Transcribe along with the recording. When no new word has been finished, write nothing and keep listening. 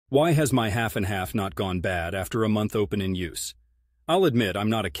Why has my half and half not gone bad after a month open in use? I'll admit I'm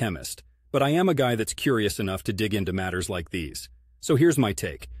not a chemist, but I am a guy that's curious enough to dig into matters like these. So here's my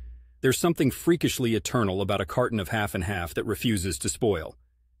take. There's something freakishly eternal about a carton of half and half that refuses to spoil.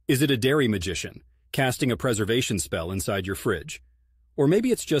 Is it a dairy magician, casting a preservation spell inside your fridge? Or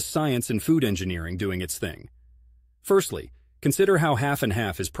maybe it's just science and food engineering doing its thing. Firstly, consider how half and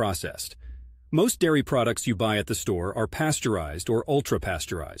half is processed. Most dairy products you buy at the store are pasteurized or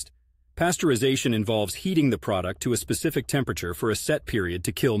ultra-pasteurized. Pasteurization involves heating the product to a specific temperature for a set period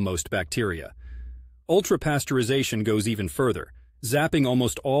to kill most bacteria. Ultra-pasteurization goes even further, zapping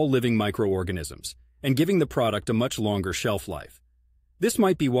almost all living microorganisms and giving the product a much longer shelf life. This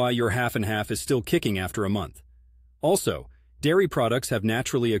might be why your half and half is still kicking after a month. Also, dairy products have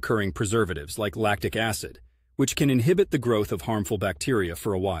naturally occurring preservatives like lactic acid, which can inhibit the growth of harmful bacteria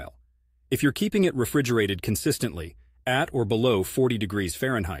for a while. If you're keeping it refrigerated consistently, at or below 40 degrees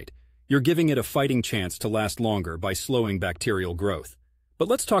Fahrenheit, you're giving it a fighting chance to last longer by slowing bacterial growth. But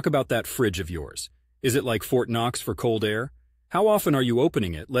let's talk about that fridge of yours. Is it like Fort Knox for cold air? How often are you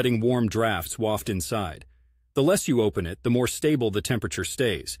opening it, letting warm drafts waft inside? The less you open it, the more stable the temperature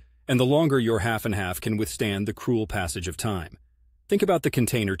stays, and the longer your half and half can withstand the cruel passage of time. Think about the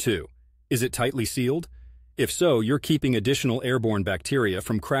container too. Is it tightly sealed? If so, you're keeping additional airborne bacteria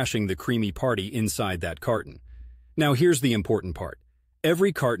from crashing the creamy party inside that carton. Now here's the important part.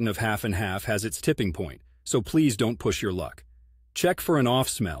 Every carton of half and half has its tipping point, so please don't push your luck. Check for an off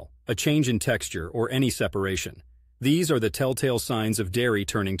smell, a change in texture, or any separation. These are the telltale signs of dairy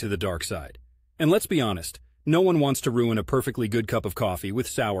turning to the dark side. And let's be honest, no one wants to ruin a perfectly good cup of coffee with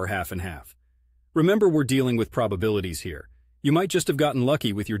sour half and half. Remember, we're dealing with probabilities here. You might just have gotten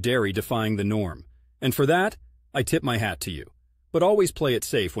lucky with your dairy defying the norm. And for that, I tip my hat to you. But always play it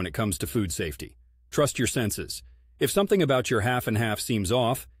safe when it comes to food safety. Trust your senses. If something about your half and half seems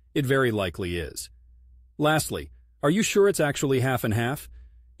off, it very likely is. Lastly, are you sure it's actually half and half?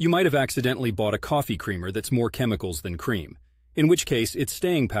 You might have accidentally bought a coffee creamer that's more chemicals than cream, in which case its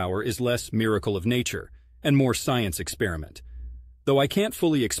staying power is less miracle of nature and more science experiment. Though I can't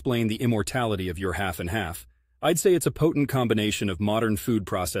fully explain the immortality of your half and half, I'd say it's a potent combination of modern food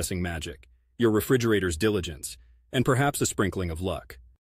processing magic, your refrigerator's diligence, and perhaps a sprinkling of luck.